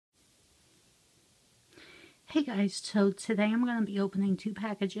Hey guys, so today I'm going to be opening two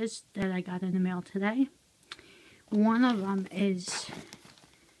packages that I got in the mail today. One of them is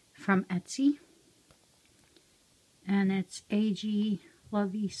from Etsy, and it's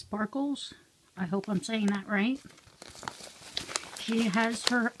agloviesparkles. I hope I'm saying that right. She has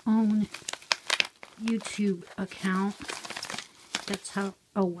her own YouTube account. That's how,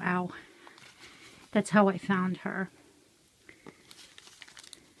 oh wow, that's how I found her.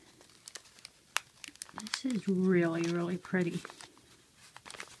 This is really, really pretty.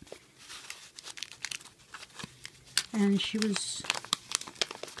 And she was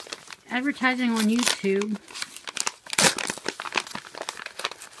advertising on YouTube.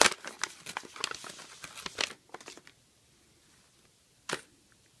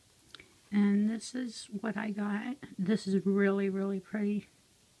 And this is what I got. This is really, really pretty.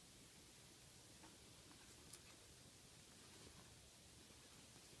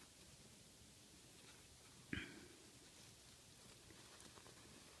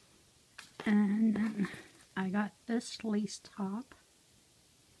 And then I got this lace top,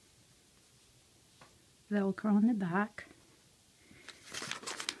 Velcro on the back,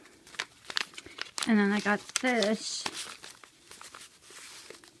 and then I got this.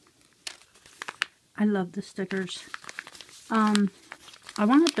 I love the stickers. I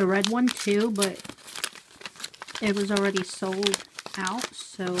wanted the red one too, but it was already sold out,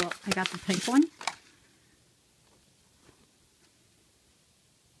 so I got the pink one.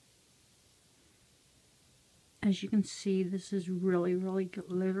 As you can see, this is really, really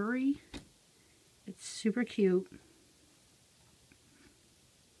glittery. It's super cute.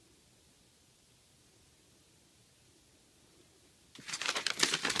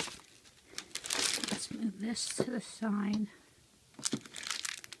 Let's move this to the side.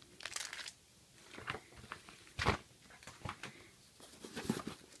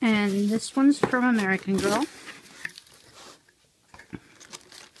 And this one's from American Girl.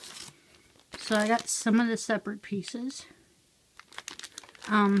 So I got some of the separate pieces.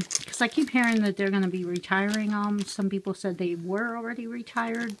 Because I keep hearing that they're going to be retiring them. Some people said they were already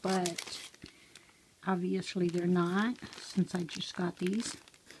retired, but obviously they're not, since I just got these.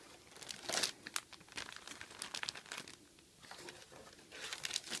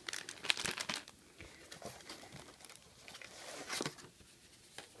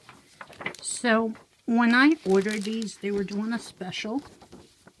 So when I ordered these, they were doing a special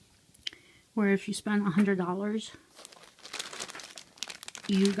where if you spend $100,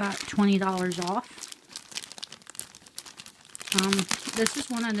 you got $20 off. This is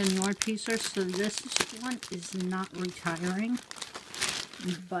one of the newer pieces, so this one is not retiring.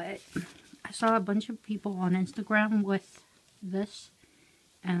 But I saw a bunch of people on Instagram with this,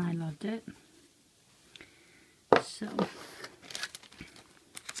 and I loved it. So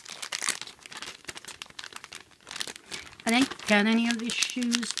I didn't get any of these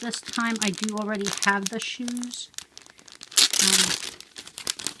shoes this time. I do already have the shoes.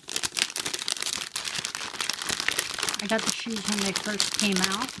 I got the shoes when they first came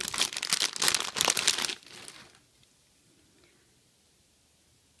out.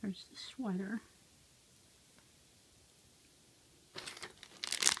 There's the sweater.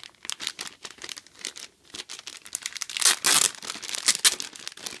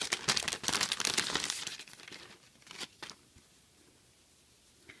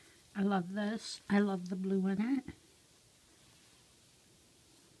 I love this. I love the blue in it.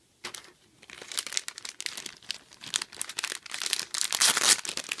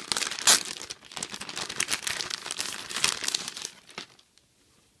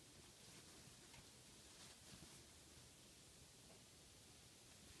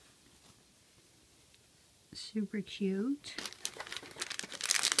 Super cute.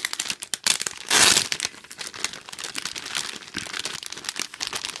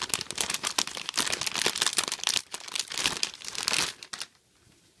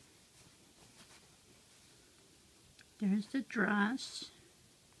 There's the dress.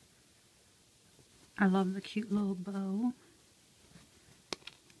 I love the cute little bow.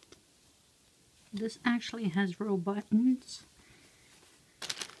 This actually has real buttons.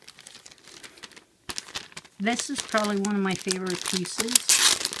 This is probably one of my favorite pieces.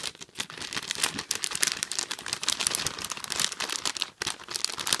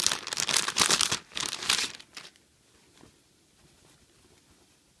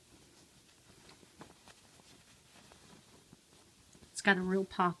 It's got a real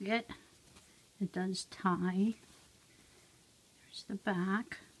pocket. It does tie. There's the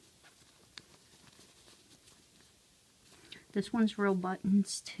back. This one's real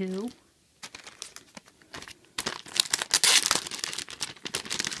buttons too.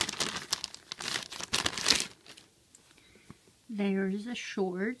 There's the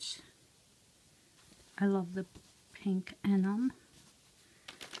shorts. I love the pink in them.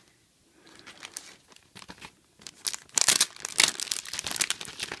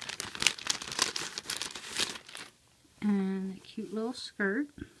 And a cute little skirt.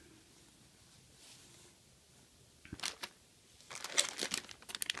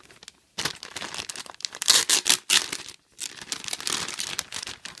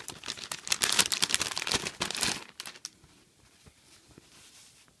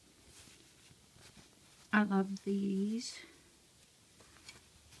 I love these.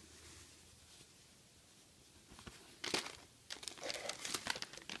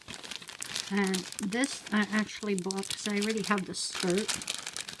 And this I actually bought because I already have the skirt,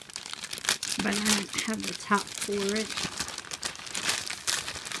 but I don't have the top for it.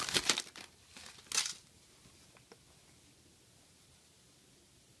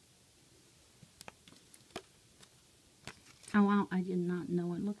 Oh wow, I did not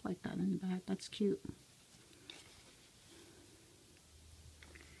know it looked like that in the back. That's cute.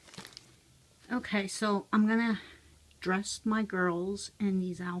 Okay, so I'm gonna dress my girls in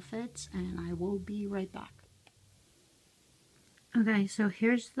these outfits and I will be right back. Okay, so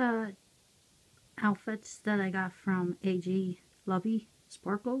here's the outfits that I got from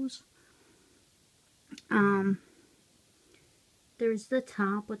agloviesparkles. There's the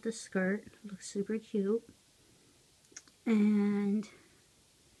top with the skirt, looks super cute. And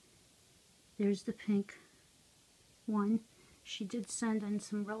there's the pink one. She did send in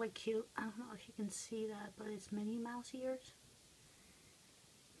some really cute, I don't know if you can see that, but it's Minnie Mouse ears.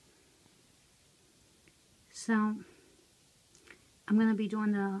 So, I'm going to be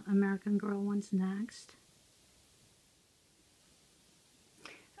doing the American Girl ones next.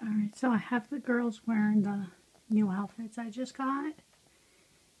 Alright, so I have the girls wearing the new outfits I just got.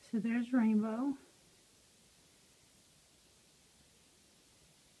 So there's Rainbow.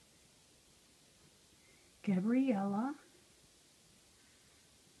 Gabriella.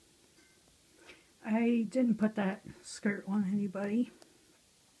 I didn't put that skirt on anybody.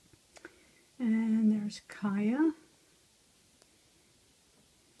 And there's Kaya.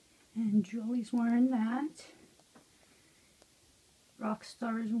 And Julie's wearing that.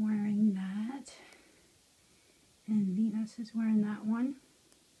 Rockstar is wearing that. And Venus is wearing that one.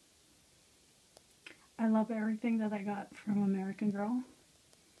 I love everything that I got from American Girl.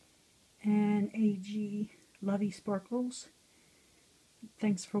 And agloviesparkles.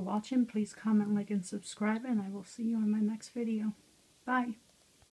 Thanks for watching. Please comment, like, and subscribe, and I will see you on my next video. Bye.